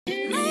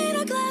Made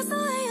a glass the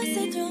way you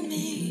said to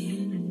me.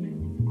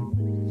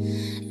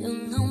 You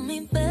know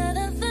me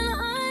better than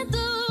I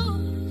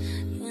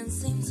do. Can't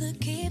seem to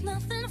keep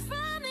nothing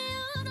from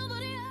you.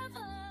 Nobody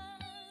ever.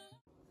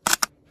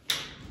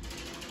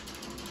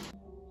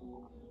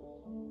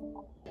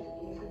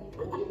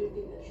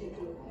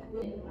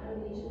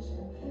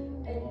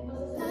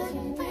 I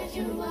can break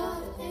you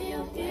up and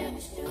you'll get me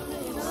still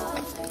it all.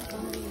 Take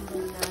on me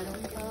when I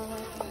don't fall.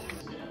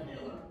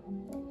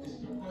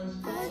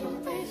 I can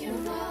break you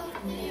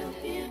up and you'll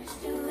get me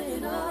still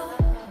it all.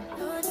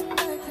 Lord,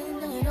 tonight,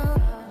 tonight, all.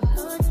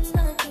 Lord,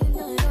 tonight,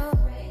 tonight, all.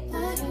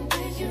 I can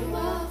break you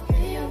up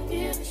and you'll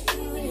get me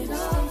still it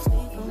all.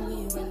 Take on me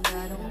when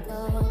I don't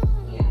fall.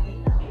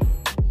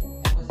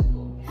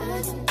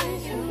 I can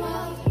break you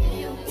up and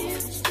you'll get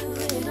me still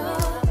it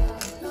all.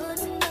 Lord,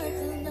 tonight,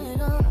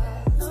 tonight, all.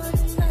 Lord,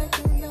 tonight,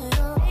 tonight,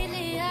 all.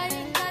 Lately, I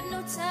ain't got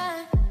no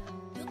time.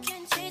 You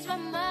can't change my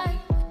mind.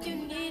 What you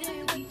need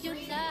and what you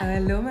like.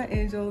 Hello my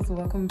angels,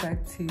 welcome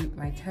back to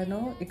my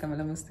channel.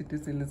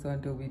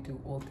 Sduzondo. We do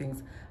all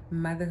things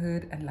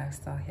motherhood and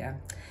lifestyle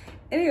here.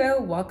 Anyway,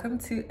 welcome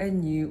to a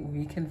new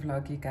weekend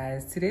vlog, you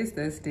guys. Today's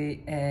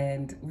Thursday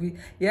and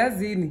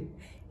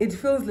it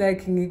feels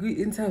like an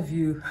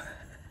interview.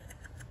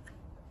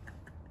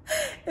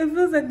 It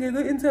feels like an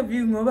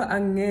interview.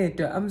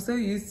 I'm so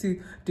used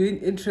to doing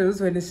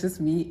intros when it's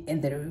just me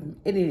in the room.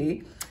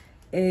 Anyway,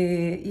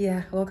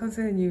 yeah, welcome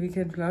to a new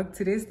weekend vlog.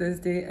 Today's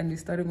Thursday and we're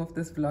starting off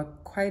this vlog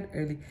quite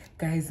early,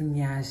 guys.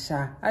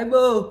 Nyasha, I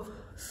will.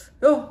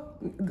 Oh,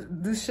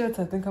 this shirt,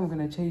 I think I'm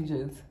gonna change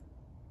it.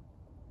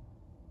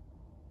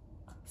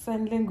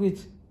 Sign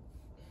language.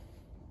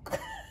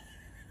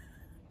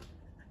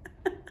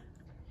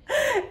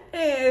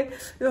 Hey,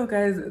 yo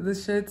guys,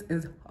 this shirt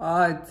is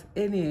hot.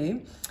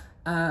 Anyway,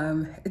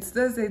 it's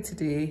Thursday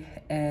today,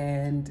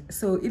 and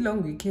so a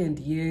long weekend.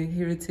 Yeah,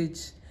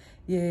 heritage.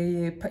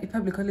 Yeah,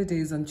 public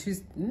holidays on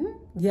Tuesday.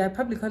 Yeah,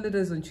 public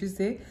holidays on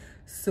Tuesday.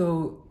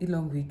 So a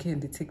long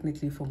weekend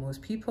technically for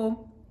most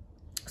people.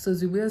 So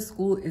Zubia's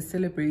school is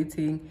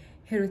celebrating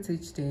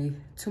Heritage Day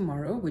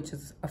tomorrow, which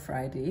is a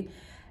Friday,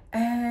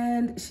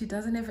 and she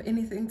doesn't have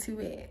anything to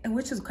wear, and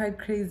which is quite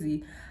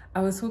crazy.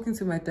 I was talking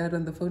to my dad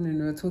on the phone and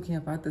we were talking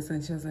about this,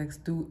 and she was like,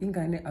 "Stu,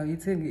 ingane are you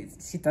telling me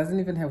she doesn't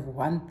even have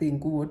one thing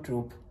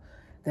wardrobe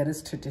that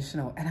is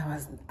traditional?" And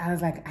I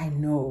was like, I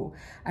know,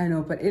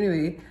 but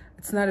anyway,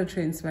 it's not a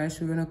train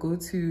smash. We're gonna go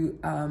to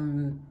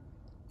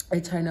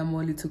a China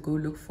mall to go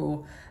look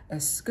for a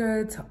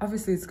skirt.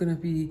 Obviously it's gonna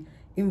be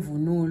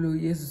imvunulo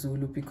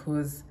yesiZulu,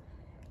 because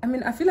I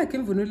mean, I feel like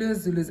imvunulo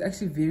yesiZulu is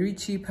actually very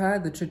cheaper.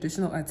 The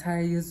traditional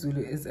attire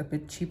yesiZulu is a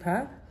bit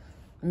cheaper,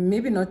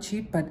 maybe not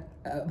cheap, but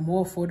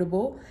more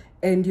affordable,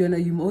 and you're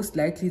most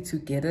likely to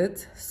get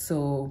it.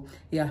 So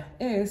yeah,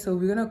 anyway, so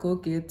we're gonna go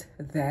get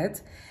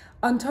that.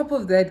 On top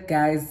of that,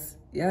 guys,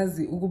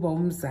 yazi ukuba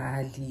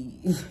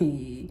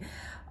umzali.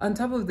 On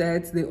top of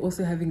that, they're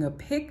also having a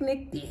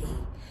picnic day,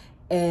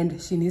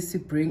 and she needs to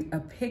bring a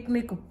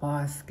picnic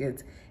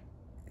basket.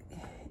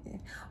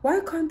 Why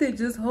can't they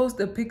just host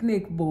a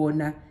picnic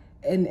bona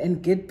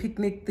and get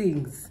picnic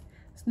things?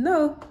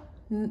 No,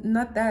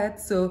 not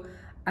that. So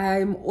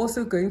I'm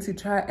also going to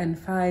try and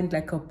find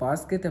like a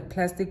basket, a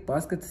plastic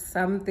basket,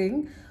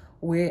 something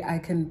where I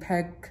can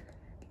pack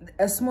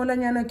a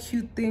smaller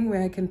cute thing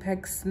where I can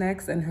pack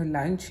snacks and her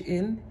lunch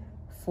in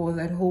for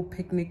that whole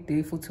picnic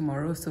day for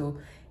tomorrow. So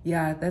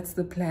yeah, that's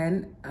the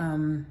plan.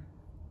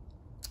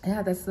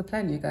 Yeah, that's the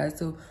plan, you guys.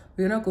 So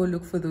we're gonna go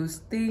look for those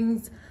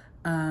things.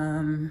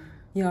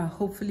 Yeah,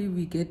 hopefully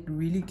we get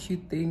really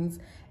cute things.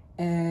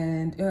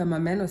 And my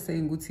man was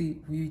saying, Guti,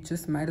 we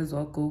just might as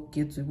well go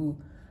get Zubu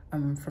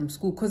from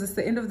school, because it's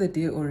the end of the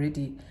day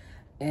already,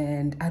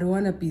 and I don't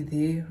want to be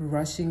there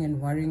rushing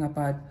and worrying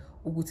about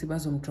Uguti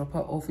bazom drop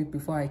her off it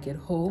before I get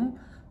home.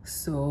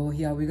 So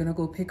yeah, we're gonna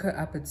go pick her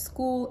up at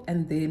school,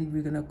 and then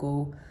we're gonna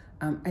go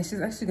and she's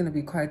actually gonna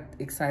be quite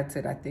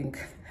excited, I think,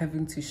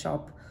 having to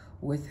shop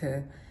with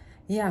her.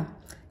 Yeah,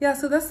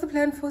 so that's the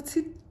plan for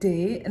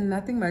today, and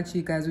nothing much,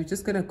 you guys. We're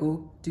just gonna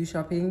go do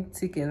shopping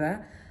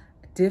together.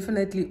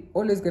 Definitely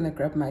always gonna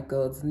grab my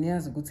girls. I'm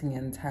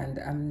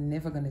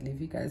never gonna leave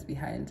you guys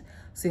behind.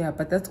 So yeah,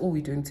 but that's all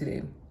we're doing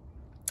today,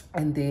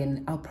 and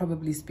then I'll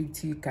probably speak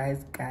to you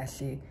guys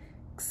kahle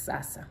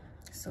kusasa.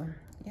 So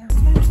yeah.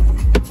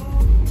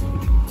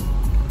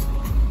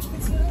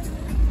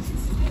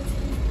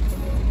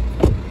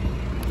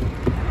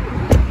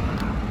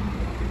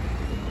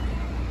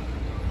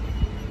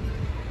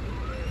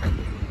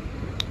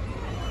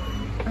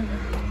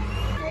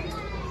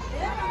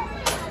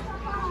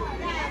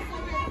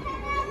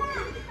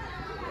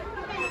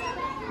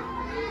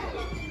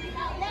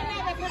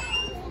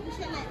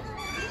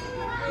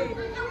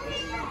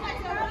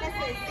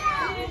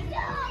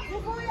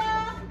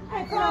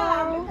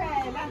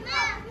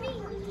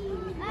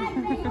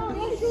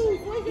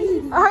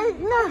 Ay,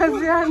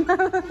 Naziana.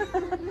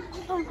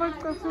 Ang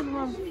pagkasul,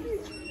 ma'am.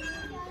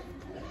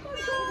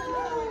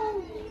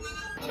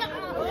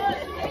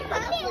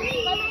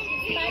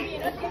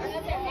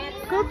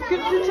 Go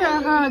give teacher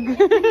a hug.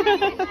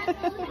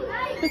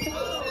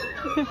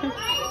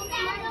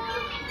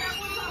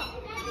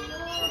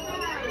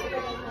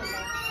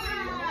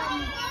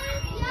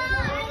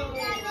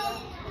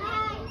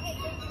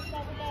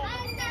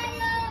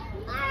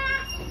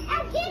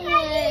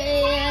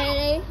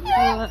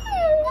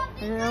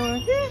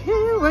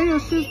 Wear your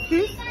shoes,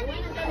 please.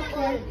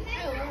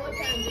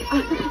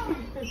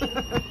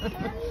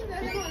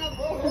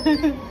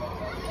 Okay.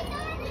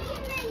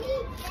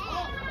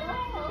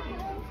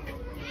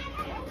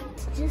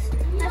 Just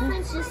my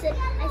friends just said, I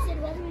said,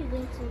 what are we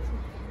going to do?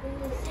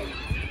 And they said,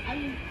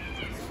 I'm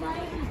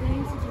slightly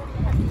going to do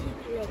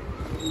particular.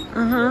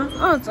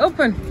 Oh, it's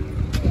open.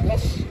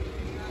 Yes.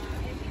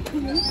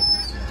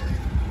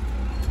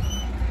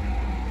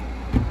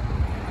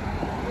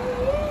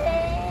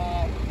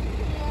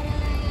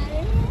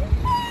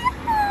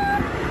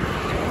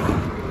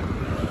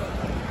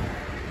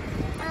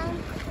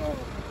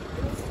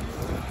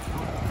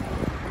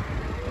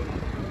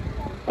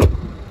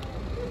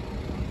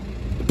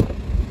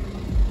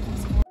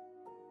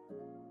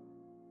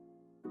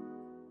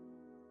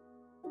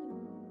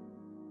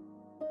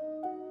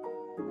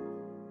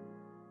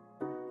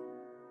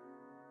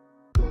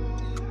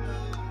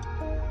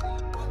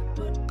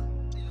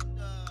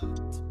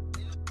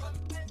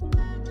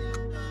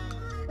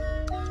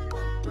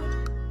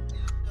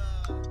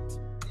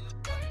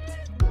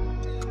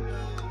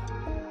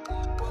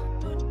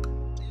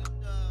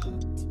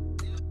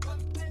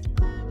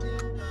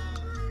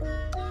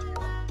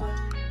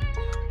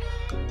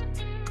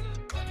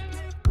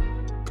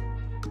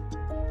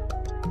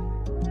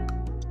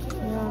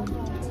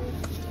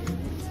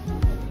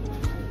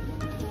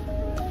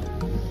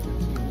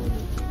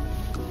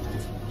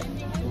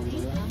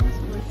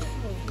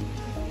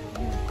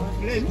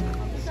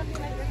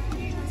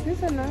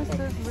 These are nice,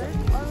 red,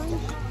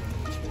 orange.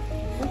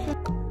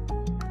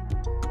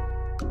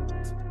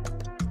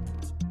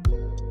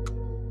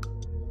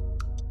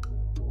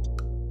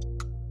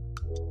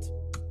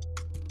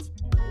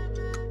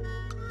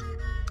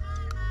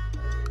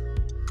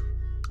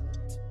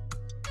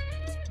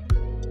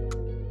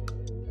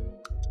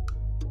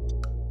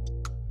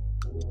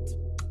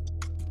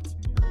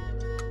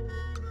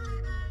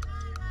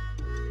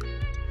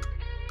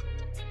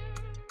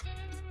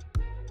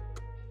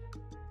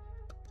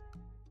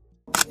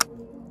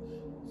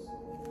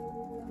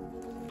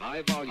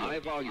 High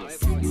volume.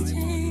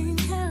 16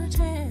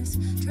 carriages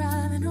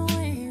driving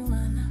away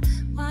while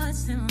I watch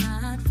them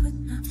ride with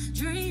my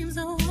dreams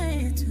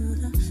away to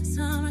the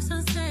summer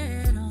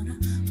sunset on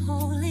a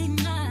holy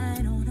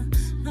night on a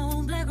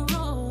long black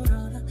road.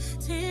 All the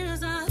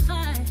tears I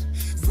fight.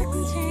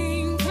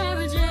 16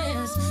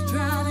 carriages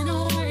driving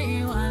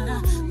away while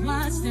I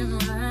watch them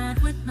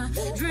ride with my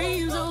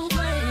dreams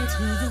away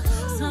to the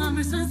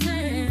summer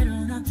sunset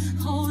on a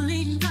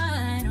holy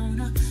night on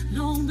a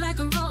long black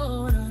road.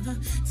 All the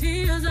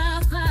tears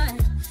I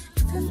fight.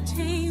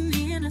 15,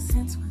 the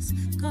innocence was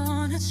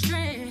gone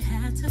astray.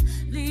 Had to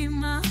leave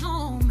my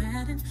home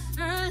at an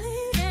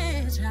early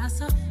age. I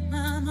saw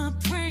mama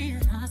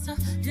praying, I saw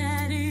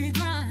daddy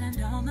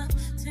grind. All my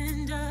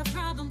tender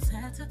problems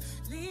had to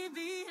leave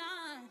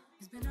behind.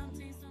 It's been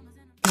empty summers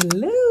and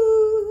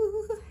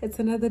Hello, it's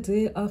another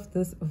day of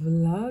this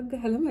vlog.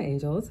 Hello my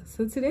angels.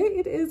 So today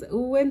it is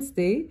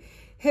Wednesday,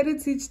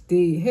 Heritage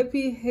Day.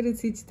 Happy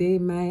Heritage Day,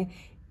 my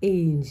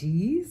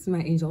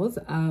angels.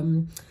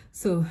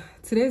 So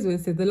today's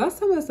Wednesday. The last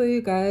time I saw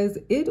you guys,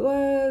 it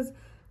was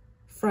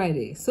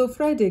Friday. So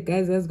Friday,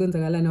 guys, I was going to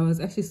Gala and I was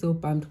actually so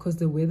bummed because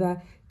the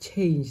weather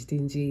changed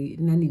in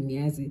nani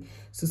niazi.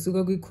 So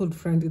Sugagu cold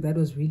Friday, that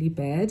was really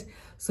bad.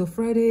 So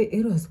Friday,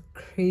 it was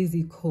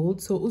crazy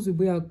cold. So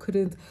Uzubuya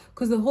couldn't,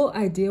 because the whole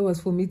idea was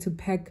for me to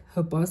pack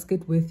her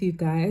basket with you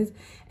guys.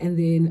 And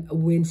then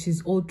when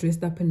she's all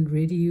dressed up and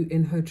ready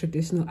in her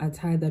traditional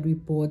attire that we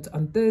bought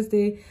on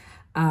Thursday,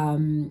 I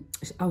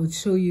would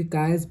show you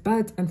guys,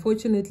 but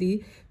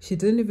unfortunately she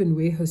didn't even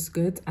wear her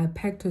skirt. I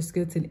packed her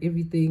skirts and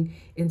everything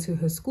into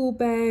her school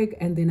bag,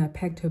 and then I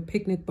packed her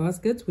picnic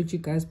baskets, which you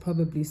guys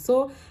probably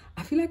saw.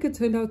 I feel like it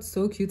turned out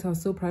so cute. I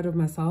was so proud of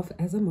myself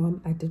as a mom.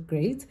 I did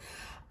great.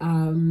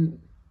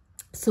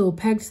 So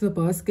packed the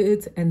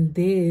basket, and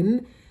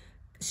then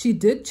she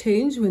did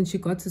change when she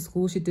got to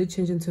school. She did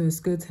change into her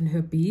skirts and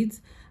her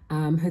beads.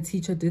 Her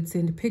teacher did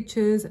send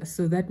pictures,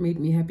 so that made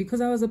me happy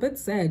because I was a bit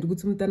sad.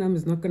 Gutsumtanam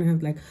is not going to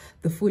have like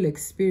the full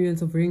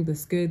experience of wearing the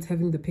skirts,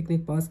 having the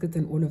picnic baskets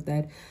and all of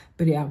that.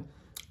 But yeah,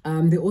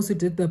 they also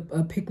did the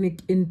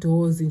picnic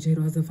indoors. And it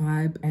was a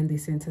vibe, and they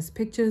sent us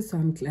pictures, so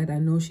I'm glad. I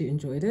know she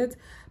enjoyed it,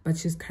 but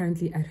she's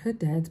currently at her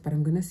dad's, but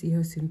I'm gonna see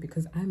her soon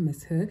because I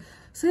miss her.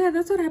 So yeah,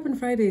 that's what happened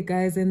Friday,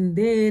 guys. And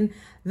then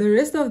the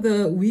rest of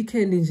the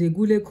weekend in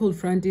Jegule Cold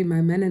Friday, my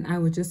man and I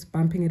were just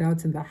bumping it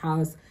out in the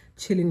house,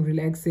 chilling,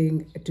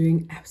 relaxing,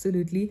 doing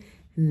absolutely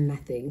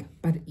nothing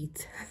but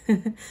eat.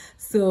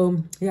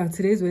 So yeah,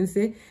 today's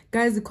Wednesday,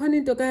 guys. You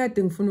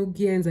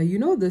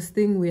know this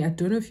thing where I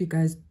don't know if you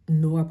guys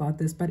know about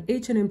this, but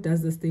H&M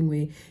does this thing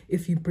where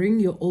if you bring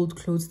your old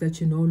clothes that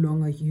you no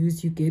longer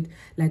use, you get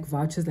like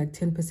vouchers, like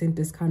 10%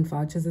 discount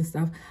vouchers and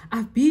stuff.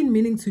 I've been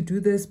meaning to do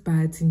this,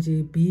 but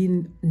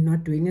been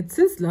not doing it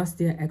since last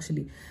year.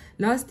 Actually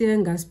last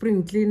year, I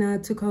spring cleaner,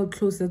 took out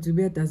clothes that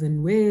Zubia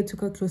doesn't wear,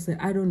 took out clothes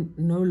that I don't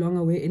no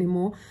longer wear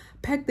anymore,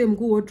 packed them,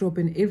 go wardrobe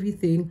and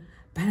everything,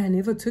 but I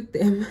never took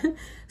them.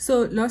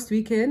 So last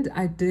weekend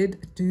I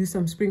did do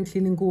some spring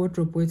cleaning, go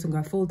wardrobe, waiting,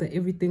 I folded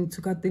everything,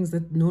 took out things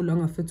that no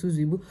longer fit to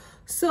Zibu.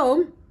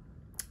 So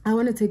I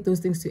want to take those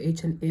things to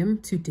H&M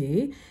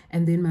today,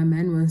 and then my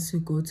man wants to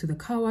go to the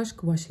car wash,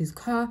 wash his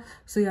car.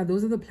 So yeah,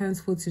 those are the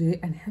plans for today.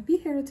 And happy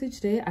Heritage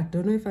Day. I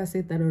don't know if I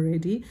said that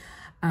already.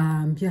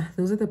 Yeah,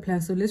 those are the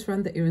plans. So let's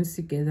run the errands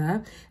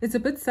together. It's a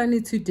bit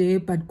sunny today,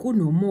 but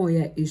kuno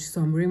moya ish,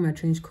 so I'm wearing my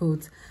trench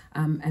coat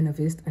and a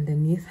vest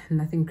underneath,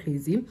 nothing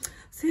crazy.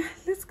 So yeah,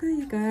 let's go,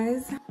 you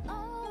guys.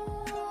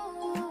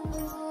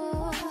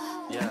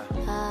 Yeah,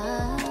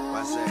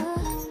 what's that?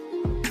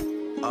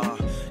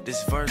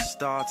 This verse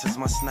starts as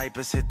my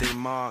snipers hit their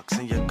marks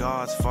and your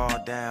guards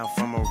fall down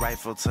from a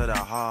rifle to the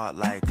heart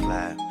like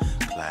clap,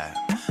 clap.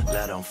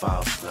 Let them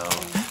fall slow.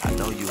 I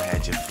know you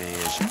had your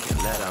fears, you can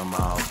let them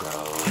all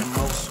go. And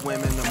most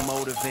women are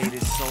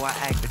motivated, so I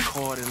act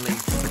accordingly.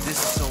 But this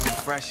is so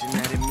refreshing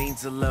that it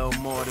means a little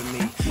more to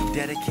me.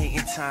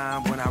 Dedicating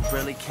time when I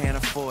really can't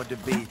afford to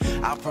be.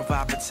 I'll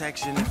provide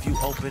protection if you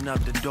open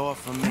up the door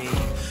for me.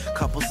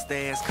 Couple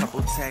stares,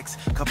 couple texts,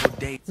 couple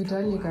dates. We're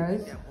done, you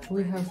guys.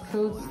 We have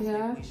clothes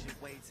here,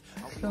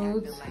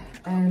 clothes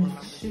and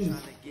shoes.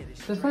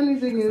 The funny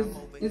thing is,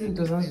 isn't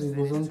it as we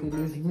go on to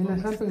this? I mean, I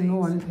something no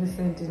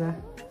 1% là.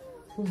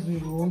 Who's we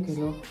won't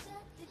go.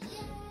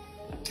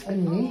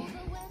 Anyway,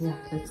 yeah,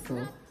 let's go.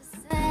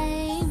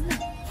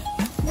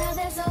 Now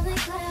there's only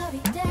cloudy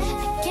days.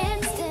 I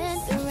can't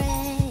stand the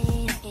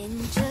rain in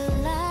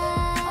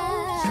July.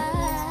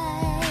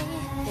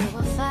 There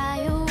were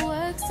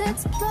fireworks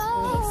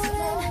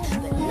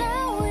exploding, but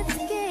now it's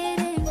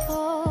getting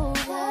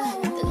colder.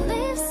 The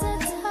leaves are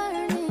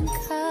turning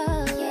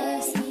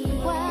colors.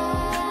 Why?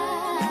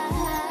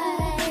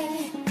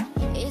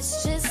 It's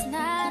just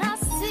not our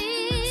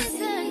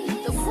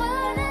season. The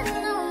one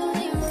and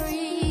only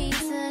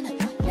reason.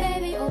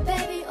 Baby,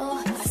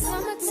 oh, our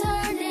summer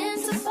turned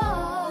into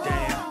fall.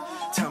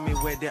 Damn, tell me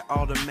where did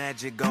all the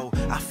magic go?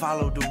 I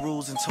followed the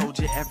rules and told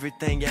you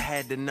everything you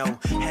had to know.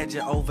 Had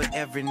you over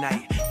every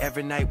night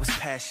was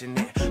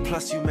passionate.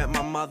 Plus you met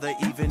my mother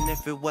even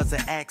if it was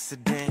an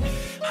accident.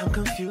 I'm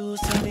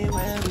confused, tell me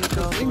where we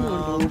go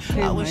wrong.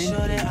 I was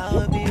sure that I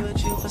would be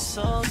with you for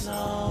so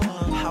long.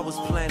 I was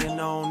planning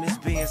on this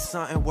being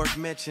something worth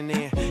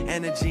mentioning.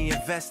 Energy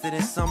invested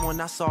in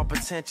someone I saw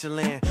potential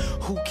in.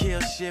 Who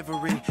killed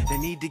chivalry? They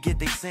need to get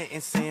their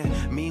sentence in.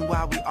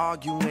 Meanwhile we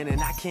arguing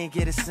and I can't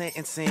get a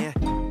sentence in.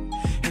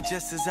 And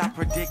just as I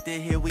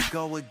predicted, here we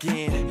go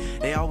again.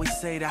 They always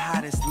say the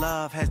hottest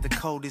love has the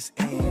coldest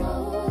end.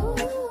 Oh,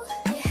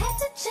 you had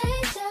to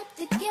change up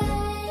the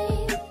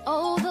game.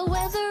 Oh, the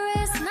weather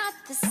is not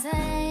the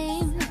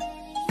same.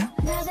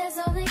 Now there's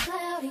only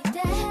cloudy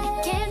days.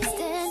 I can't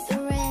stand the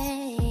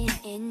rain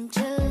in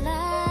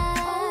July.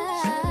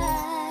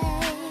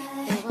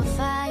 There were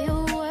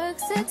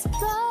fireworks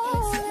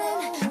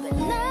exploding, but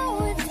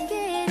now it's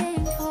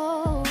getting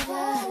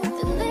colder.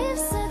 The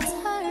leaves are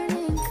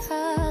turning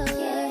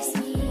colors.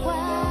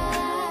 Why?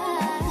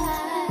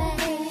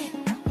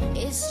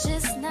 It's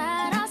just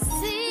not our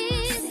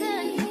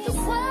season. The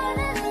one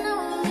and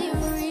only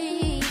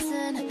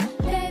reason.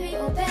 Baby,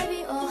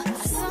 oh,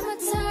 our summer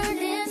turned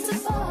into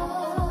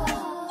fall.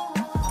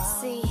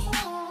 See,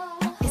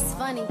 it's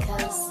funny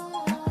cause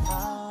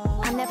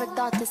I never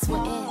thought this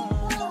would end.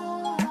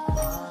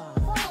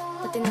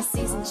 But then the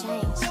season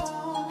changed.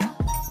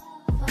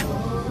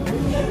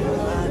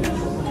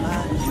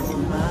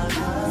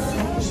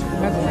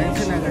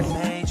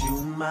 Made you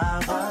my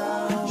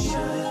world.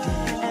 Should've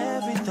did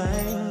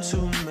everything to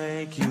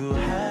make you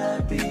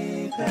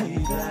happy,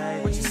 baby.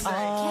 What you say?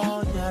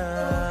 Oh, yeah.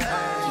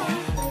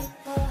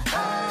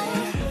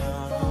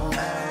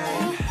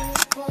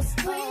 For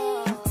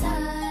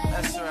springtime,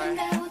 That's right. and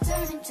I will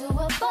turn into a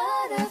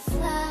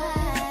butterfly.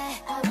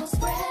 I will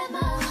spread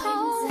my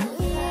wings and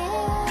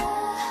fly.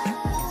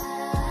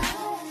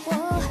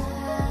 Whoa.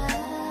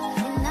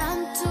 And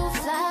I'm too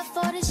fly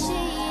for the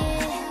shit.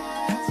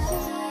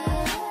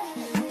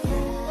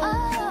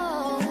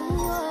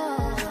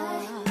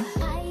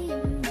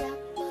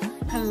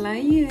 Hello,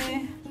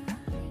 yeah.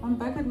 I'm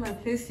back at my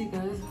place, you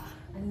guys.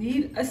 I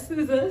need a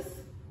scissors.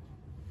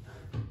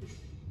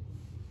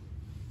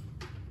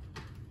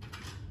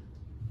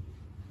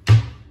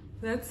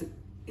 That's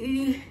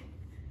a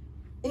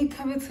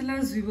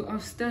Kabetela Zubu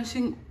of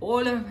stashing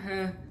all of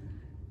her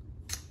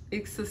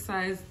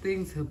exercise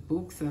things, her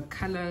books, her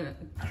color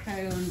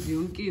crayons,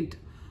 young kid,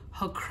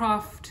 her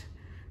craft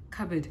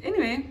cupboard.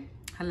 Anyway,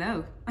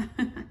 hello.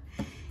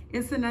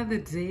 It's another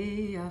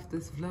day of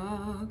this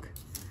vlog,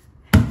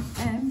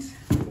 and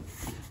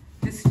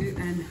let's do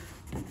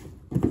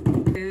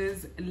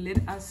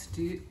let us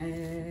do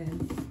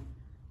an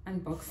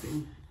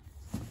unboxing.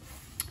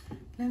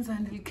 Let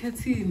lenzani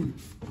likhethini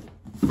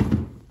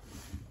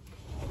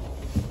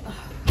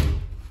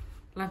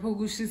lapho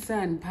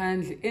kushisani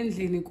phandle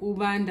endlini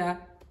kubanda.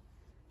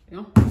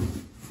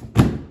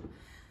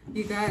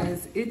 You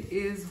guys, it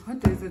is, what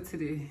day is it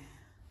today?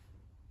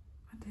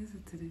 What day is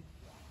it today?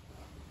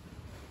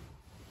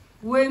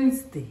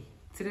 Wednesday.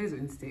 Today's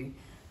Wednesday.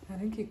 I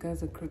think you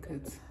guys are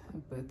crooked a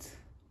bit.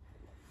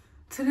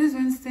 Today's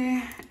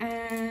Wednesday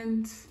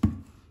and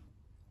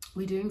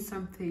we're doing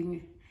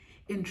something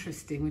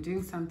interesting. We're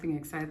doing something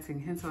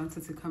exciting. Hence I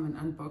wanted to come and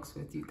unbox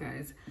with you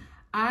guys.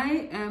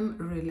 I am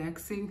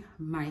relaxing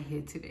my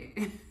hair today.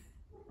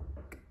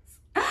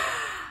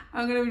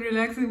 I'm gonna be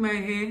relaxing my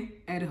hair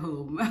at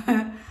home.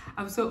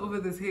 I'm so over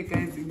this hair,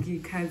 guys. If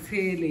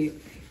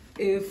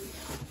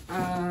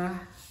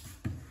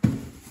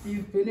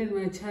you've been in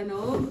my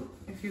channel,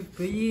 if you've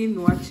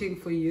been watching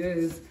for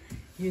years,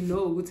 you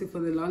know for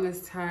the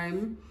longest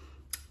time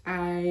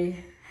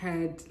I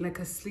had like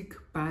a sleek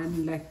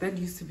bun. Like that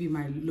used to be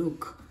my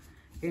look,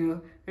 you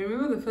know. I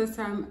remember the first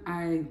time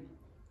I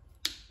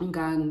one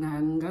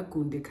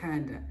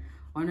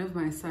of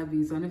my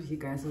subbies, one of you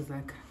guys was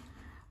like,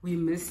 we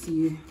miss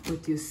you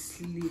with your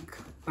sleek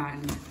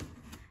bun.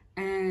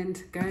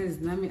 And guys,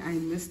 Nami, I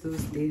miss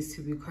those days,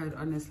 to be quite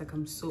honest. Like,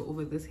 I'm so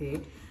over this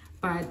hair.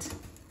 But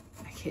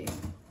okay,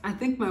 I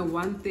think my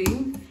one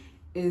thing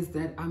is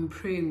that I'm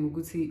praying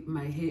Muguti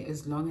my hair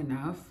is long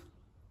enough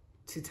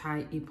to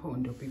tie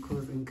ipondo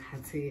because in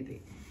Kateri.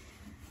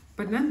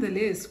 But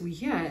nonetheless, we're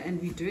here and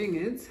we're doing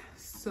it.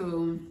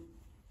 So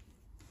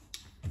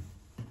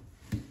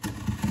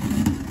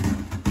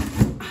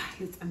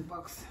let's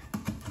unbox.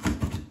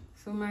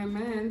 So my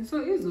man, so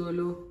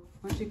Izolo,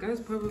 what you guys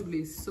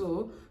probably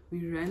saw,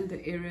 we ran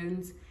the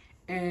errands,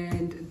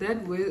 and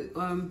that was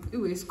it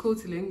was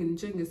coating in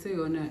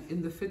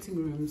the fitting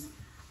rooms.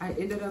 I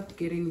ended up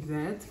getting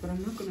that, but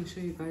I'm not going to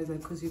show you guys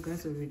that because you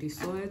guys already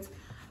saw it.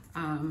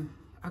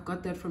 I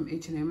got that from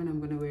H&M and I'm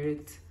going to wear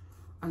it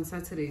on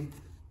Saturday.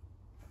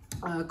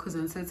 Because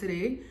on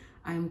Saturday,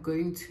 I'm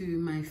going to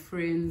my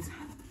friend's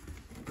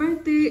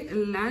birthday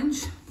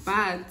lunch,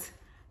 but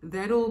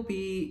that'll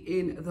be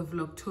in the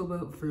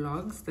Vlogtober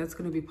vlogs. That's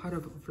going to be part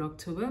of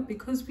Vlogtober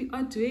because we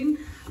are doing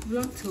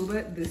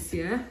Vlogtober this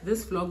year.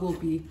 This vlog will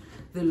be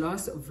the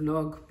last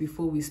vlog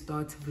before we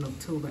start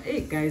Vlogtober.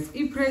 Hey guys,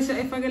 pressure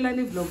if I get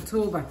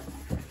Vlogtober.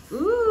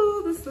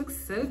 Ooh, this looks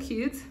so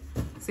cute.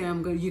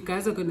 So you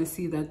guys are gonna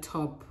see that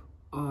top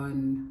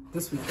on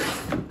this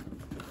weekend.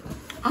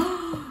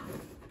 Oh,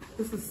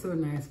 this is so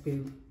nice,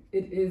 babe.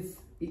 It is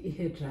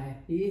hair dry.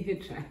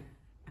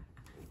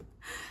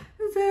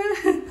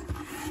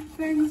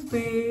 Thanks,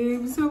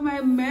 babe. So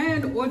my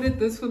man ordered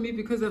this for me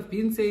because I've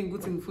been saying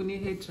good and funny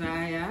hair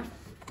dryer.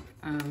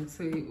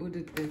 So he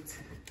ordered it.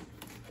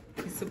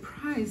 He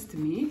surprised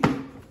me.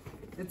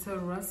 It's a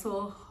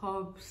Russell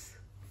Hobbs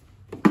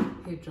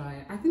hair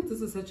dryer. I think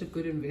this is such a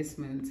good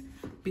investment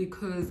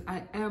because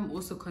I am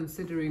also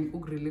considering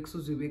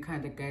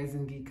kind of guys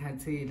in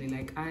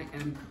like I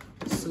am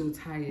so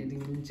tired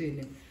in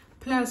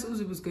plus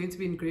Uzi was going to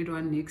be in grade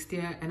 1 next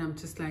year, and I'm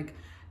just like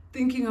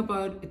thinking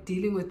about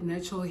dealing with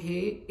natural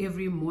hair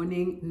every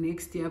morning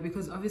next year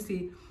because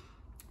obviously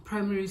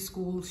primary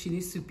school, she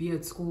needs to be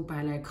at school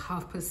by like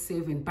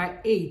 7:30, by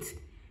 8.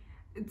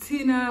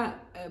 Tina,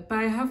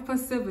 by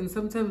 7:30,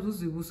 sometimes we're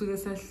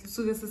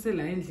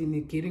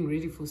getting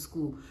ready for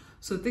school.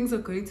 So things are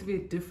going to be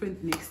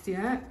different next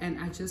year, and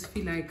I just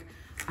feel like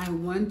I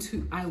want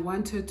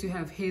her to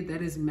have hair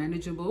that is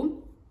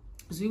manageable.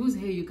 Zubu's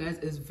hair, you guys,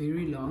 is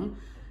very long.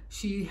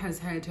 She has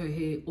had her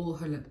hair all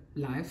her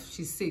life.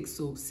 She's 6,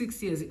 so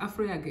 6 years. The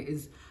Afro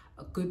is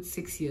a good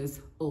 6 years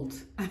old,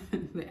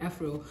 the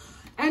Afro.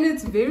 And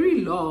it's very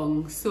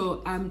long,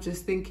 so I'm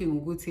just thinking,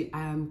 Uguti,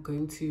 I'm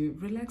going to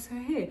relax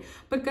her hair.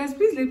 But guys,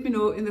 please let me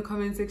know in the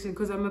comment section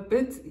because I'm a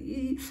bit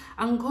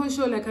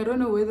unconscious. Like, I don't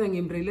know whether I'm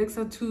going to relax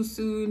her too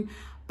soon.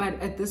 But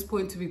at this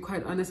point, to be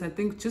quite honest, I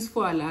think just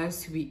for our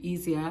lives to be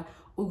easier,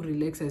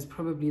 relaxer is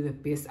probably the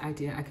best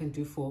idea I can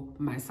do for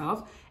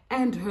myself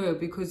and her,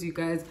 because you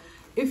guys,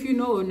 if you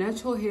know,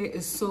 natural hair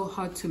is so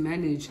hard to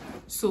manage.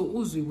 So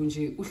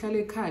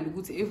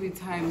every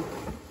time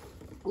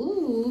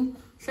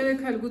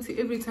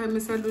every time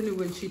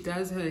when she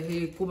does her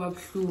hair kuba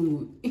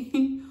buhlungu.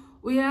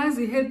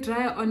 Uyazi hair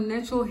dryer on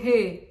natural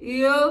hair,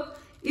 yo,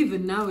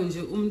 even now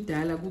nje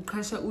umdala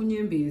kuqhasha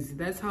unyembezi.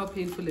 That's how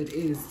painful it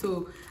is.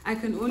 So I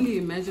can only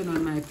imagine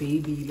on my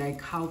baby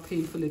like how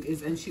painful it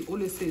is, and she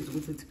always says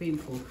it's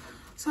painful.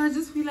 So I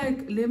just feel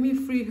like, let me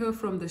free her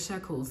from the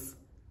shackles.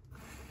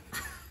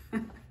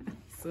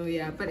 So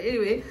yeah, but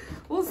anyway,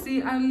 we'll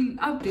see. I'll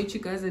update you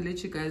guys and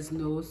let you guys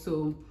know.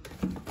 So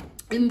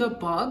in the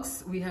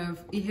box we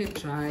have a hair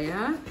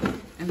dryer,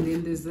 and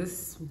then there's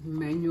this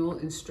manual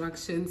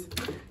instructions.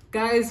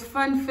 Guys,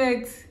 fun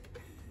fact.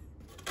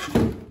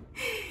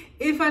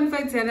 I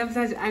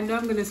know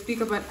I'm going to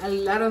speak about a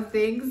lot of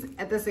things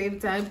at the same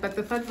time, but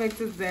the fun fact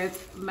is that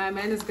my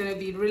man is going to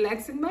be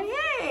relaxing my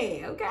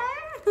hair, okay?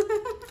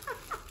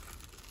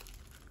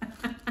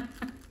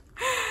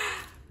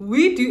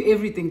 We do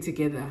everything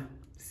together.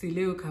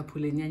 Sileo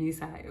kapule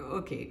nyanyisayo.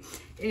 Okay.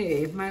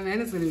 My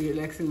man is going to be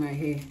relaxing my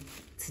hair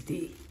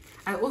today.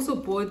 I also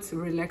bought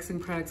relaxing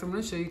products. I'm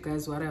going to show you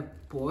guys what I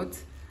bought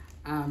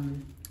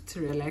to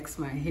relax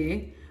my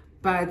hair.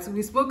 But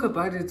we spoke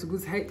about it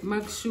because hey,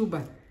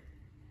 Makshuba.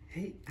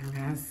 Hey,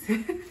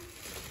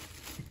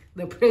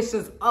 the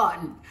pressure's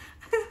on.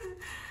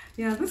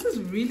 Yeah, this is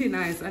really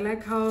nice. I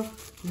like how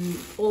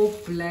all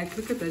black.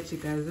 Look at that, you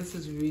guys. This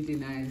is really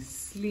nice.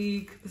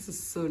 Sleek. This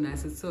is so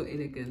nice. It's so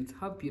elegant.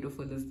 How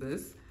beautiful is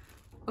this?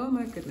 Oh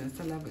my goodness,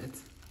 I love it.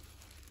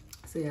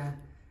 So yeah,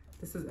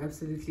 this is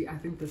absolutely, I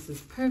think this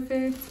is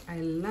perfect. I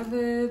love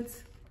it.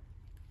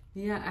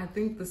 Yeah, I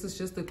think this is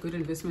just a good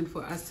investment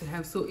for us to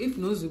have. So if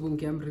no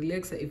Zubungyam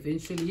relaxer,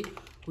 eventually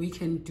we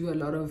can do a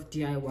lot of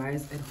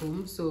DIYs at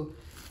home. So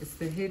it's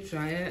the hair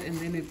dryer, and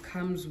then it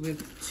comes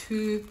with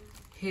 2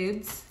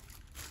 heads.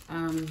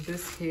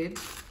 This head,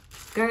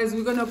 guys,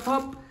 we're gonna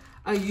pop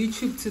a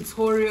YouTube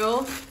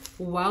tutorial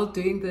while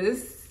doing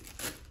this.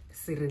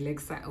 Say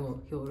relaxer. Oh,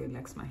 he'll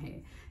relax my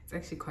hair. It's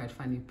actually quite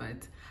funny,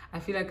 but I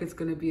feel like it's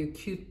gonna be a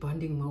cute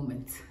bonding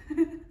moment.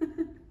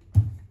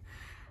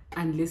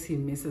 Unless he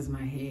messes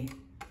my hair,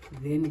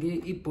 then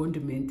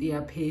bondment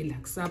iyaphela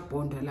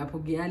kusabonda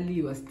lapho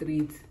kuyaliwa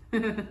street.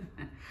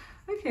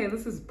 Okay,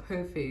 this is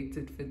perfect.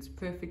 It fits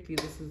perfectly.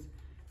 This is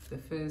the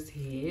first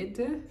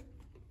head.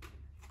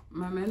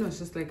 My man was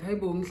just like, "Hi,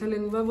 bo, ngihlale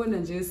ngibabona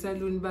nje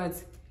salon but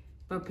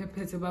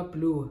baphephethe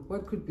bablow.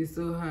 What could be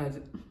so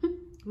hard?"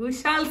 We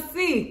shall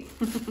see.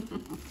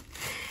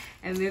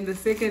 And then the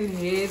second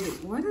head,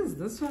 what is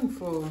this one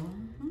for?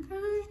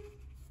 Okay.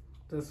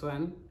 This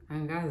one,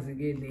 angazi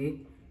ke le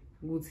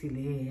ukuthi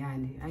le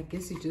yani. I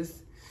guess you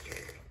just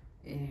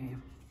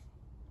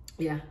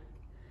yeah.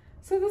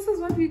 So this is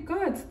what we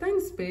got.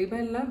 Thanks, babe.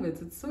 I love it.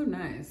 It's so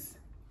nice.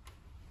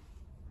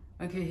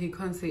 Okay, he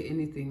can't say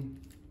anything.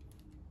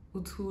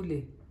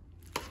 Uthule.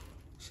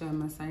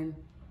 Shama sign.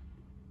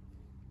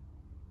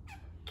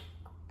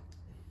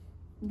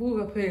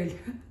 Buga phela.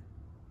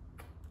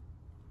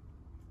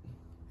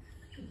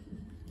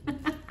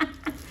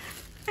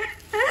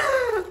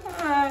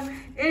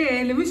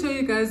 Let me show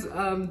you guys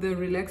the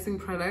relaxing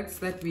products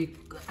that we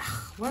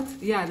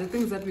the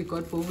things that we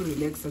got for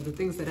relax are the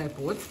things that I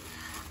bought.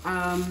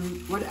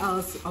 What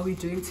else are we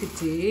doing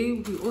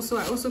today?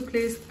 I also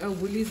placed a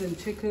Woolies and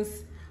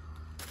Checkers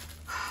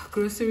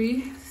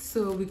grocery,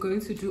 so we're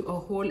going to do a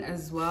haul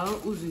as well.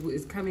 Uzi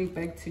is coming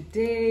back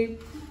today.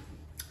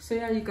 So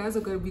yeah, you guys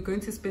we're going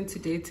to spend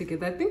today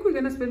together. I think we're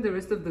going to spend the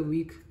rest of the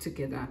week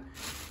together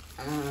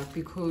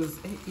because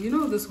you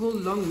know this whole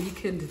long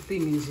weekend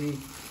thing is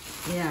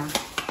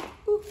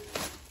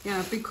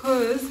yeah,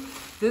 because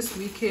this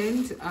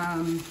weekend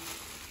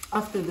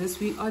after this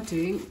we are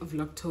doing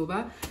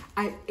Vlogtober.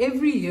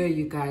 Every year,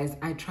 you guys,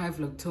 I try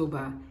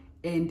Vlogtober,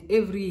 and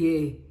every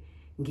year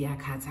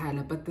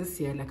ngiyakhathala, but this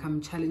year, like,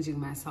 I'm challenging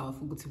myself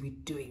to be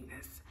doing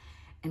this,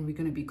 and we're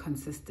going to be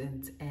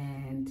consistent.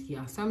 And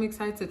yeah, so I'm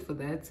excited for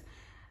that.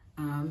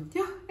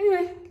 Yeah,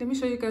 anyway, let me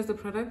show you guys the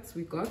products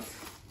we got.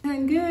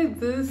 And get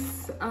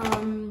this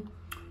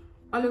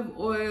olive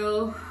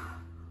oil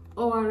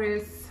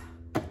ORS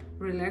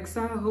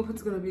relaxer. I hope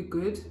it's gonna be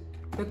good.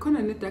 The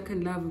corner knit I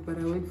can love, but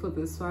I went for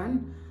this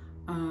one.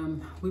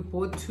 We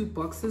bought 2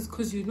 boxes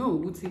because you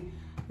know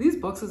these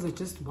boxes are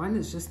just, one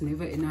is just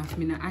never enough. I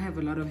mean, I have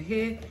a lot of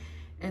hair,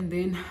 and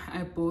then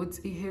I bought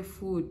a hair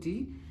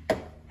foodie.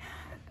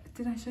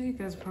 Did I show you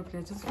guys properly?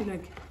 I just feel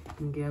like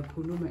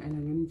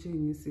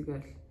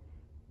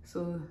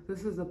so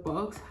this is a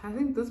box. I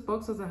think this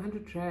box was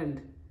 100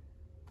 rand.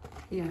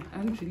 Yeah, I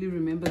don't really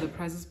remember the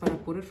prices, but I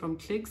bought it from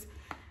Clicks.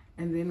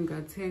 And then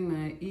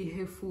ngatenga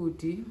ihe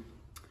foodie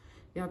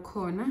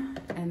yakhona,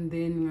 and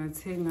then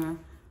ngatenga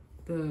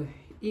the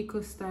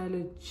Eco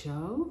Styler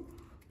gel,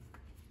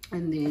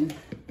 and then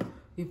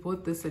we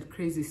bought this at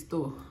Crazy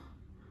Store,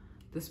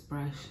 this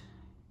brush.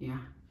 Yeah,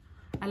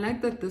 I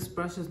like that this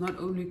brush is not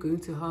only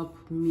going to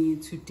help me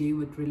today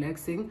with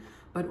relaxing,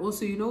 but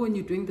also, you know, when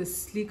you're doing the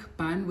sleek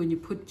bun, when you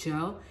put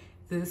gel,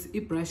 this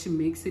brush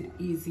makes it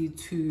easy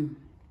to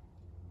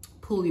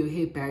pull your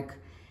hair back.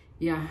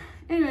 Yeah,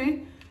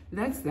 anyway,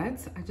 that's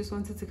that. I just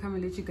wanted to come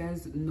and let you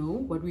guys know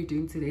what we're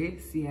doing today.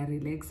 See, I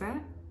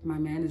relaxer. My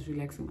man is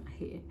relaxing my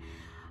hair.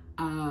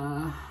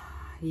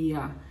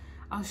 Yeah,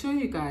 I'll show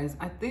you guys.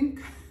 I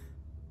think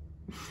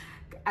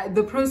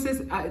the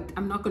process,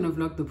 I'm not gonna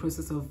vlog the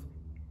process of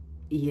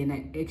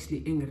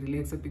actually in a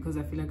relaxer because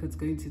I feel like it's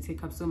going to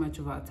take up so much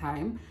of our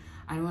time.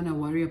 I don't want to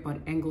worry about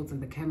angles in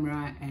the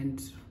camera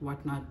and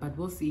whatnot, but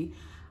we'll see.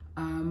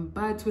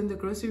 But when the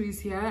grocery is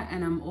here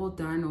and I'm all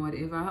done or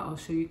whatever, I'll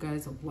show you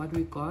guys what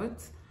we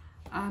got.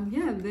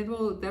 Yeah,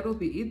 that'll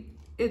be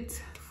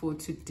it for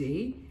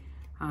today.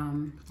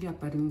 Yeah,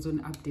 but I'm going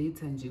to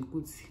update and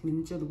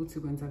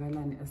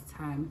as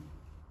time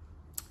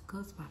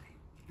goes by.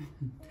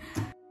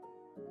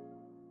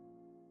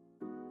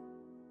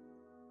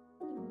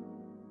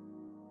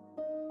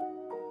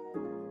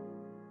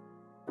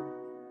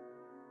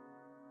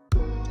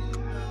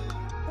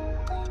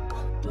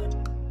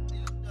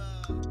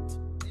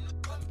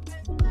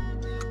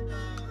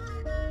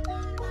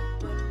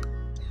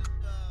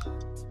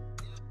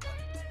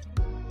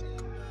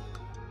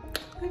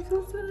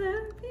 I'm so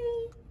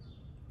happy.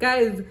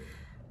 Guys,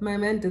 my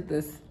man did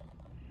this.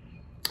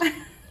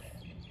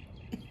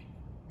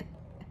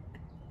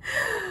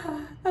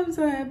 I'm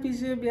so happy,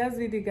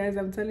 Shib. Guys,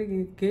 I'm telling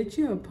you, get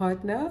you a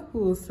partner who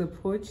will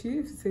support you.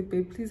 If you say,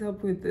 babe, please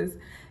help me with this,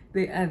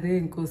 they are there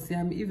in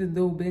Kosiam, even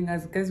though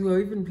guys, we were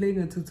even playing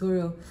a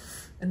tutorial.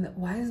 And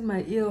why is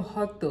my ear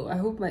hot though? I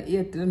hope my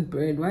ear didn't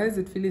burn. Why is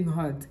it feeling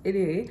hot?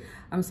 Anyway,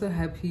 I'm so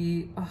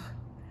happy. Oh,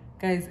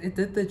 guys, it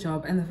did the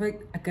job. And the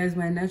fact, guys,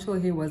 my natural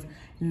hair was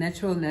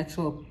natural.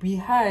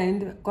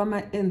 Behind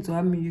my ends,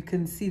 you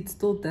can see it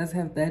still does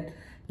have that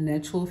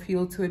natural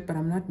feel to it, but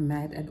I'm not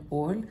mad at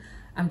all.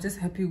 I'm just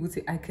happy with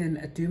it. I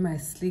can do my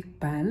sleek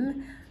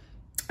bun.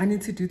 I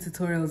need to do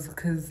tutorials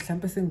because I'm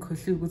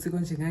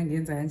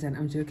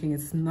joking,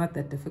 it's not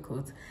that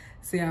difficult.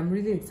 So yeah, I'm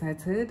really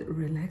excited.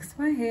 Relax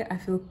my hair, I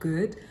feel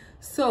good.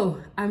 So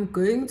I'm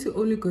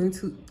only going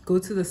to go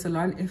to the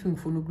salon if in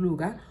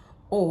Funugluga,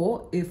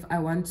 or if I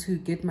want to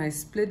get my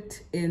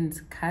split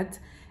ends cut,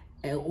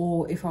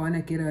 or if I want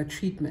to get a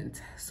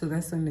treatment. So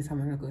that's the only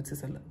time I'm gonna go to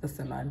the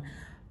salon.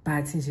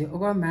 But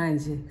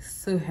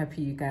so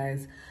happy, you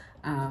guys.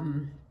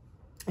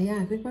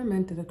 Yeah, I think my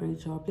man did a great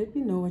job. Let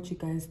me know what you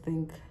guys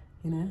think,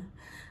 you know.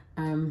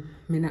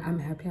 I'm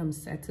happy, I'm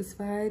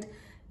satisfied.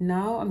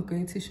 Now I'm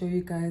going to show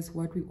you guys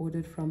what we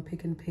ordered from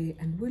Pick n Pay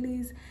and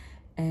Woolies,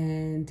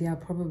 and yeah,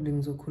 probably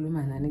there's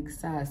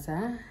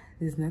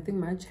nothing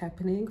much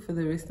happening for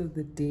the rest of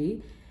the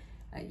day.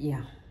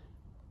 Yeah.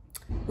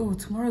 Oh,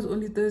 tomorrow's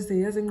only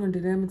Thursday.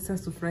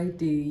 To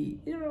Friday.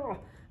 Yeah.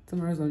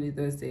 Tomorrow's only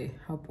Thursday.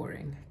 How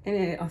boring.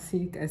 Anyway, I'll see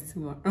you guys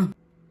tomorrow.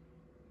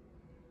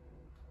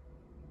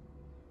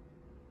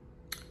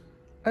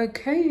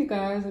 Okay, you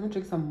guys, let me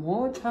drink some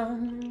water.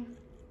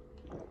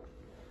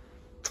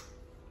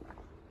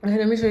 Okay,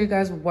 let me show you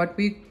guys what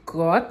we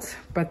got,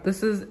 but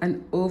this is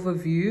an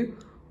overview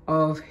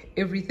of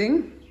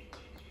everything.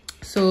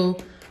 So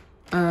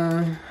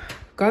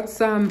got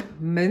some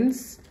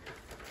mints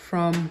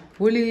from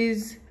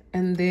Woolies,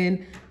 and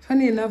then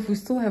funny enough, we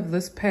still have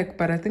this pack,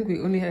 but I think we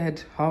only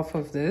had half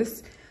of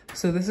this.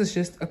 So this is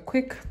just a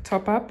quick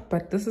top up,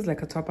 but this is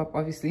like a top up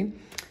obviously.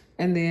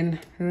 And then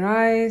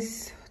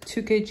rice,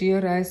 2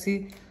 kg rice,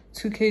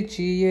 2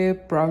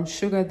 kg brown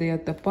sugar there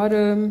at the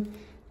bottom.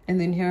 And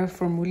then here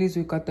from Woolies,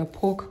 we got the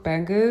pork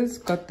bangers,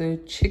 got the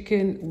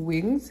chicken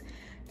wings,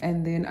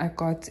 and then I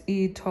got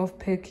a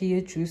 12-pack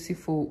here juicy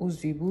for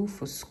Uzibu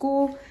for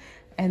school.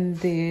 And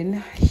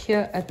then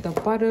here at the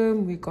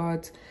bottom, we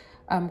got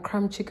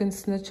crumb chicken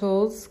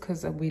snitchels,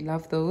 because we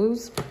love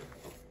those.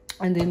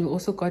 And then we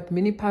also got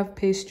mini puff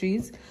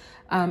pastries.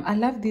 I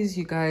love these,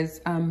 you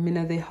guys.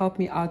 They help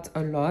me out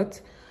a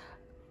lot.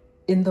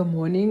 In the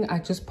morning, I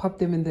just pop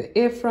them in the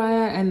air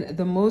fryer, and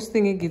the most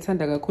thing and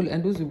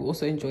Uzibu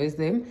also enjoys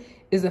them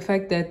is the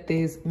fact that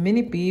there's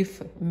mini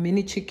beef,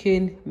 mini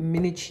chicken,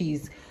 mini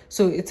cheese.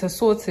 So it's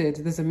assorted.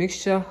 There's a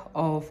mixture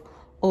of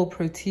all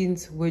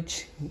proteins,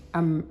 which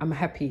I'm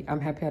happy. I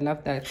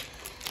love that.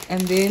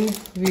 And then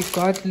we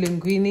got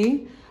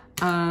linguine,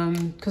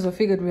 because I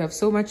figured we have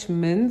so much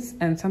mince,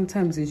 and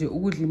sometimes it's your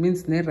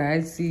mince ne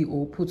rice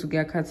or put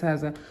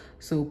together,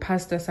 so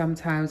pasta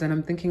sometimes, and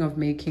I'm thinking of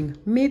making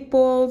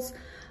meatballs,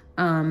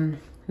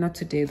 not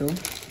today though.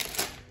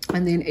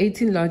 And then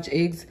 18 large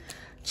eggs,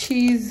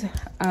 cheese.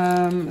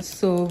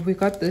 So we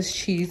got this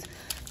cheese.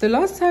 The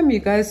last time you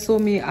guys saw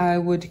me, I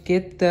would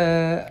get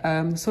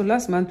the so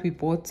last month we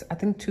bought, I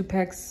think, 2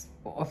 packs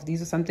of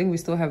these or something. We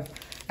still have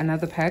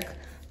another pack,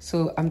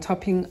 so I'm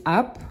topping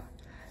up.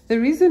 The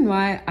reason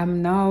why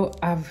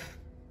I've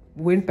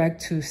went back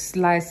to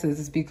slices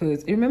is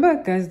because, remember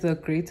guys, the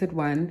grated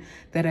one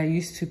that I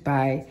used to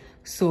buy,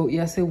 so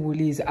Yase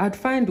Woolies, I'd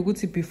find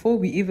Gucci before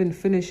we even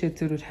finish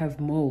it would have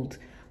mold.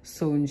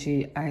 So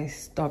I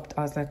stopped.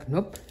 I was like,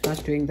 nope,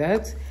 not doing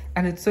that,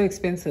 and it's so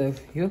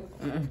expensive.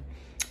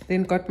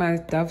 Then got my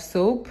Dove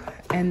soap,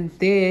 and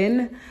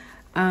then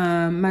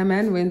my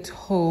man went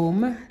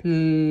home,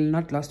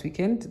 not last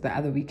weekend, the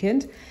other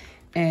weekend,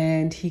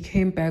 and he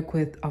came back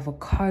with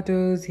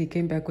avocados, he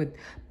came back with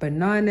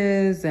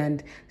bananas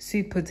and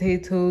sweet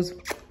potatoes,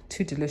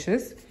 too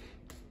delicious.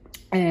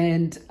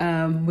 And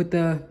with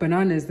the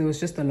bananas, there was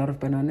just a lot of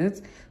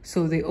bananas,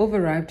 so they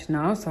overripe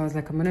now. So I was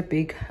like, I'm gonna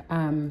bake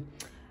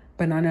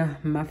banana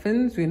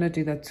muffins. We're gonna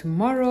do that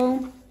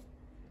tomorrow.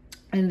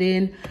 And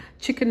then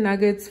chicken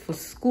nuggets for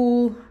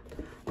school,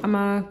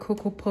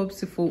 Cocoa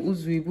Pops for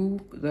Uzwibu,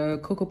 the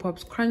Cocoa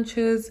Pops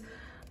crunches.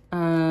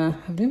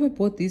 I've never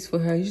bought these for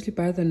her. I usually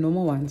buy the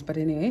normal ones, but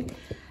anyway.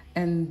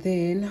 And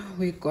then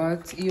we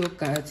got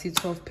yogurt,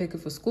 12-pack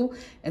for school,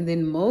 and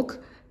then milk.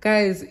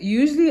 Guys,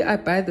 usually I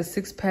buy the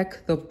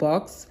 6-pack, the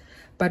box,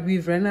 but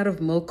we've run out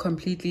of milk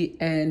completely,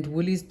 and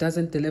Woolies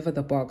doesn't deliver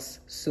the box.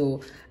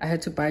 So I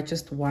had to buy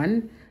just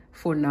one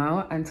for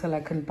now until I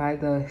can buy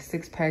the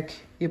 6-pack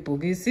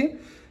yebogisi.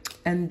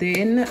 And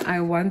then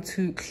I want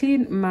to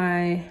clean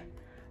my,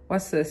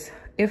 what's this,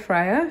 air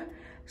fryer.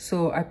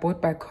 So I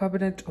bought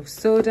bicarbonate of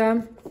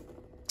soda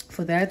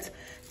for that.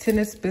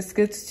 Tennis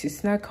biscuits to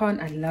snack on.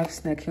 I love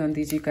snacking on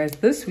these, you guys.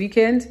 This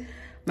weekend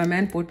My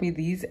man bought me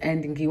these,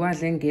 and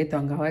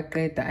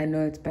I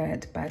know it's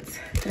bad, but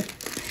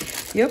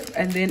yep.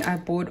 And then I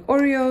bought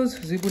Oreos.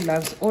 Zubu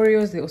loves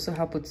Oreos. They also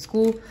help with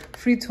school.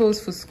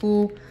 Fritos for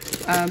school.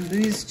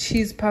 These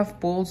cheese puff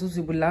balls,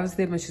 Zubu loves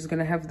them, and she's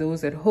gonna have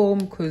those at home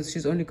because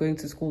she's only going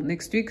to school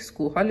next week,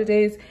 school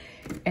holidays.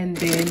 And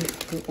then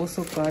we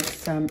also got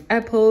some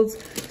apples,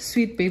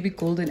 sweet baby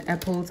golden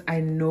apples. I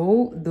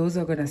know those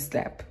are gonna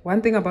slap.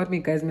 One thing about me,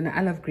 guys, man,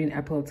 I love green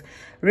apples.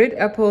 Red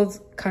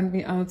apples, count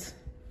me out.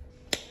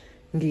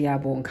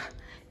 Ngiyabonga.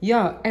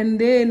 Yeah, and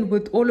then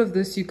with all of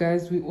this, you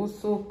guys, we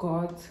also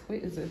got, where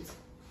is it?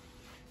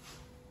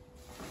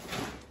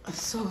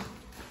 So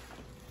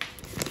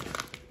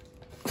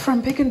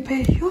from Pick and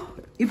Pay, yo,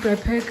 Ibra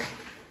Pack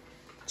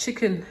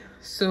chicken.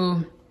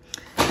 So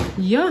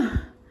yeah,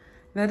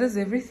 that is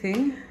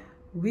everything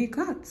we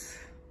got.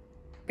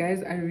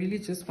 Guys, I really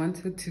just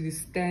wanted to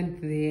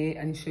stand there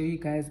and show you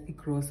guys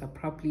ENQUIRES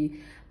properly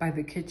by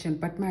the kitchen,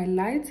 but my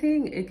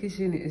lighting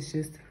kitchen is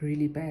just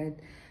really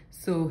bad.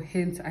 So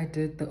hence I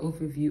did the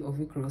overview of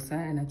ENQUIRES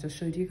and I just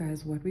showed you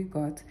guys what we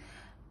got.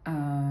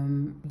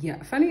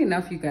 Yeah, funny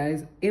enough, you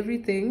guys,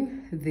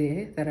 everything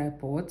there that I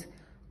bought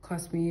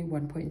cost me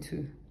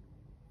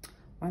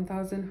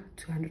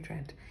 1,200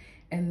 rand.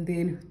 And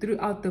then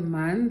throughout the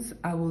months,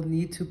 I will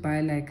need to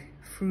buy like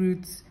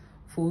fruits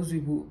for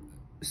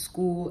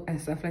school and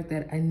stuff like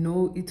that. I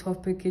know a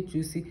 12 packet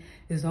juicy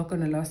is not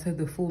gonna last her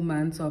the full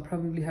month, so I'll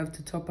probably have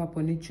to top up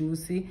on it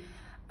juicy.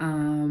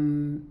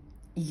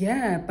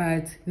 Yeah,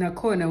 but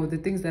Nakona, with the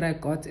things that I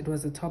got, it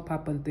was a top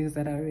up on things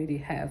that I already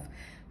have.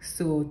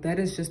 So that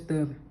is just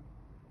the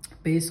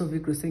base of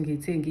ENQUIRES.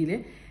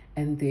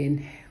 And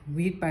then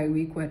week by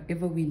week,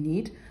 whatever we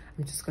need,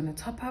 I'm just gonna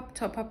top up.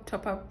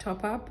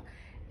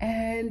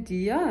 And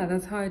yeah,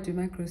 that's how I do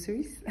my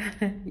groceries.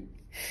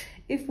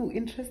 If you're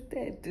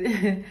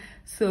interested.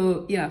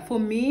 So yeah,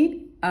 for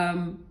me,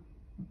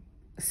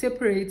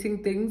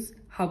 separating things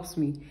helps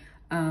me.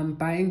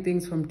 Buying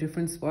things from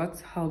different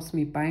spots helps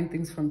me. Buying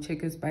things from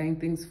Checkers, buying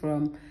things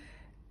from,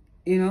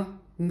 you know,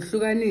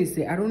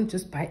 I don't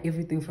just buy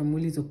everything from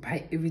Woolies or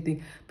buy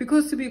everything,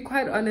 because to be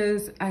quite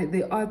honest,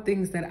 there are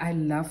things that I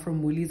love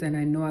from Woolies and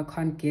I know I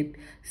can't get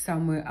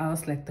somewhere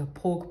else, like the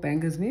pork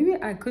bangers. Maybe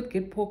I could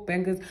get pork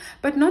bangers,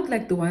 but not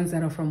like the ones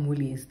that are from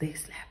Woolies. They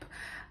slap.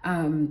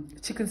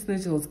 Chicken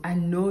schnitzels, I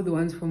know the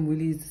ones from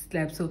Woolies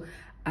slap, so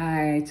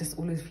I just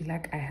always feel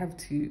like I have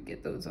to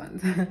get those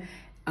ones.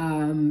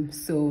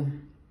 So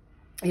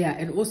yeah,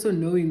 and also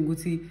knowing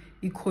Guti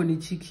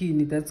ikoni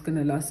chicken that's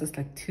gonna last us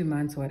like 2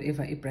 months or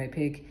whatever.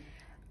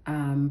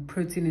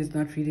 Protein is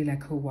not really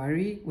like a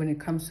worry when it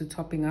comes to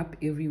topping up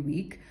every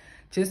week.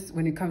 Just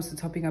when it comes to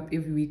topping up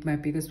every week, my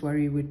biggest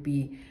worry would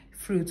be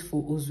fruits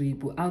for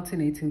Uzwibu,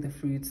 alternating the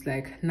fruits.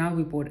 Like now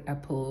we bought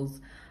apples.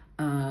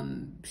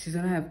 She's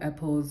gonna have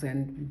apples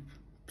and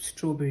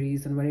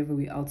strawberries and whatever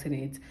we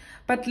alternate.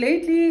 But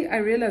lately I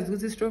realized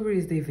with the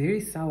strawberries, they're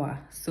very sour.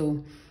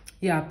 So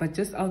yeah, but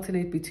just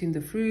alternate between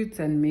the fruits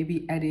and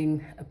maybe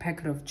adding a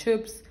packet of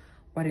chips,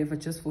 whatever,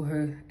 just for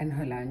her and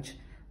her lunch.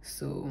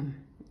 So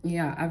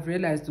yeah, I've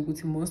realized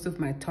that most of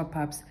my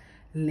top-ups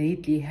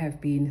lately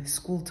have been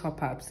school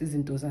top-ups,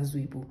 isn't those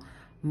Azwibu,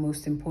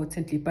 most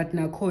importantly. But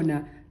now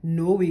Kona,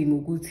 knowing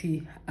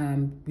Uguti,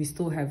 we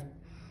still have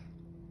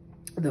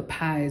the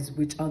pies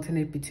which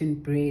alternate between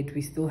bread,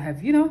 we still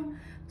have, you know.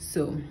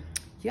 So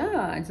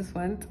yeah, I just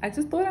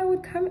thought I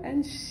would come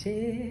and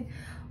share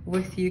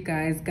with you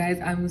guys.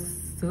 I'm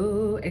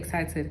so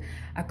excited.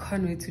 I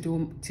can't wait to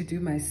do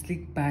my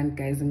sleek band,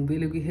 guys. And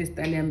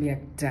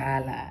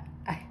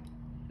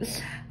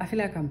I feel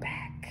like I'm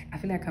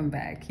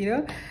back, you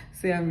know.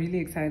 So I'm really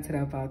excited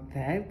about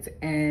that.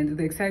 And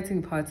the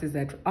exciting part is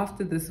that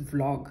after this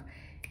vlog,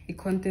 the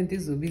content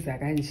is left,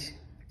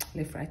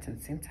 right, and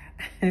center.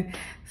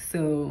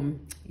 So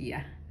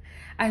yeah,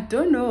 I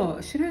don't know,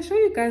 should I show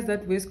you guys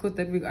that waistcoat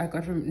that I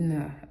got from,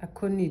 no, I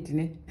couldn't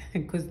need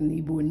because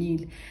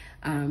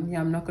yeah,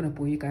 I'm not gonna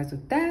bore you guys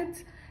with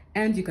that,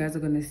 and you guys are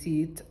gonna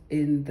see it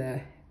in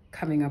the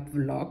coming up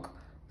vlog.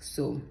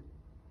 So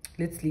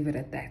let's leave it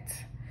at that.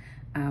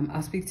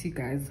 I'll speak to you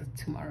guys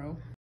tomorrow.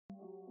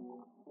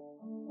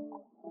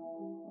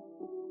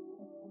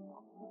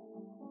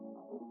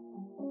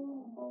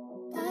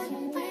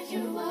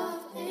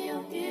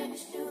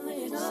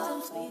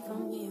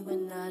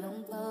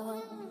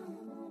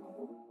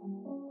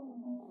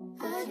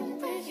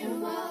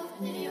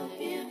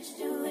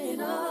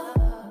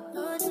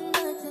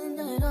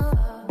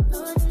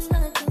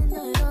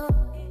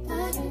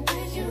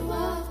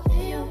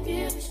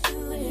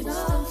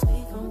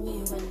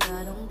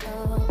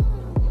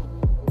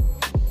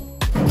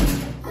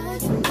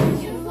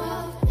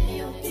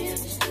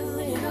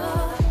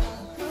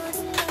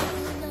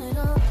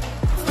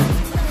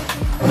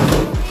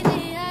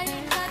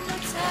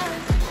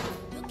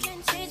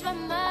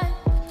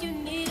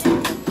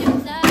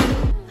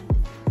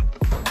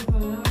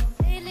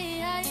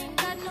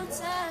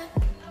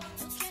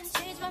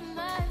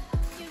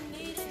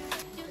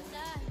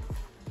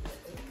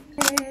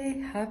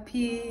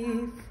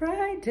 Happy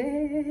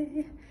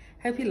Friday.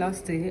 happy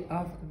last day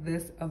of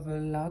this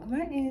vlog,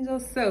 my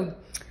angels. So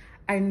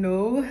I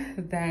know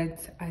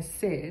that I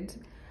said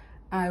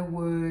I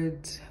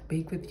would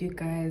bake with you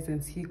guys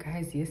and see you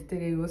guys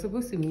yesterday. We were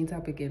supposed to meet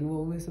up again.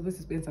 Well, we were supposed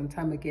to spend some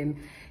time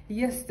again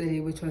yesterday,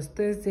 which was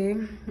Thursday.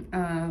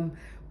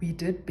 We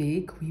did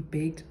bake. We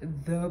baked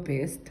the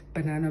best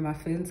banana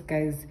muffins,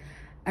 guys.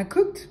 I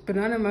cooked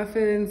banana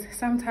muffins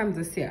sometime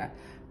this year,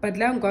 but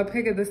Lam got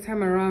pigger this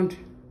time around,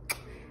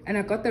 and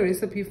I got the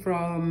recipe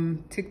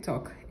from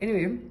TikTok.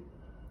 Anyway,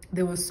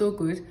 they were so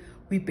good.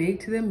 We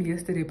baked them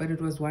yesterday, but it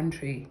was one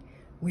tray.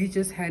 We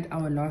just had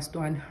our last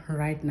one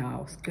right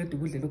now.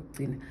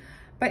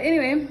 But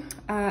anyway,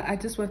 I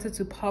just wanted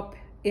to pop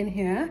in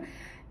here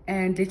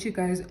and let you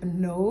guys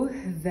know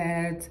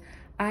that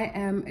I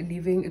am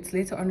leaving. It's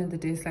later on in the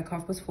day. It's like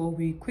 4:30.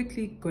 We're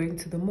quickly going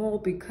to the mall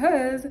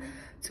because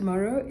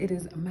tomorrow it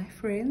is my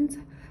friend's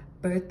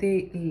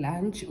birthday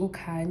lunch,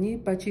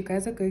 Ukani. But you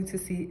guys are going to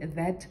see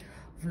that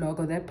vlog,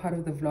 or that part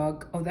of the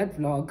vlog, or that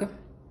vlog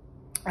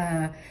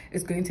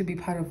is going to be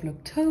part of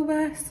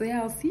October. So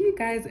yeah, I'll see you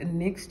guys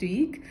next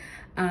week.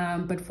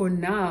 But for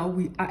now,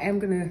 I am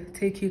gonna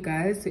take you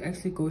guys to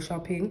actually go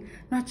shopping.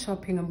 Not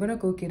shopping, I'm gonna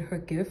go get her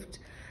gift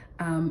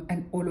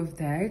and all of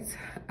that.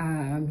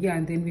 Yeah,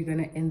 and then we're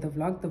gonna end the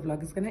vlog. The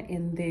vlog is gonna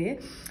end there.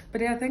 But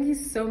yeah, thank you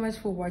so much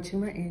for watching,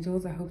 my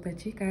angels. I hope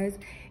that you guys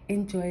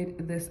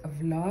enjoyed this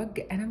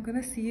vlog, and I'm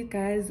gonna see you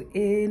guys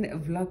in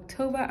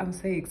Vlogtober. I'm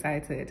so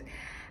excited.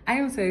 I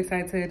am so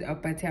excited.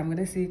 But yeah, I'm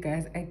gonna see you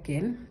guys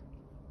again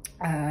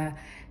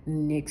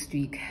next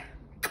week.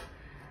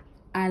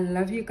 I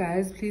love you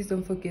guys. Please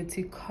don't forget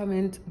to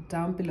comment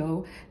down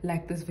below,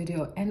 like this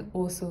video, and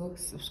also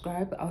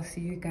subscribe. I'll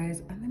see you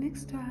guys on the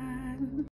next one.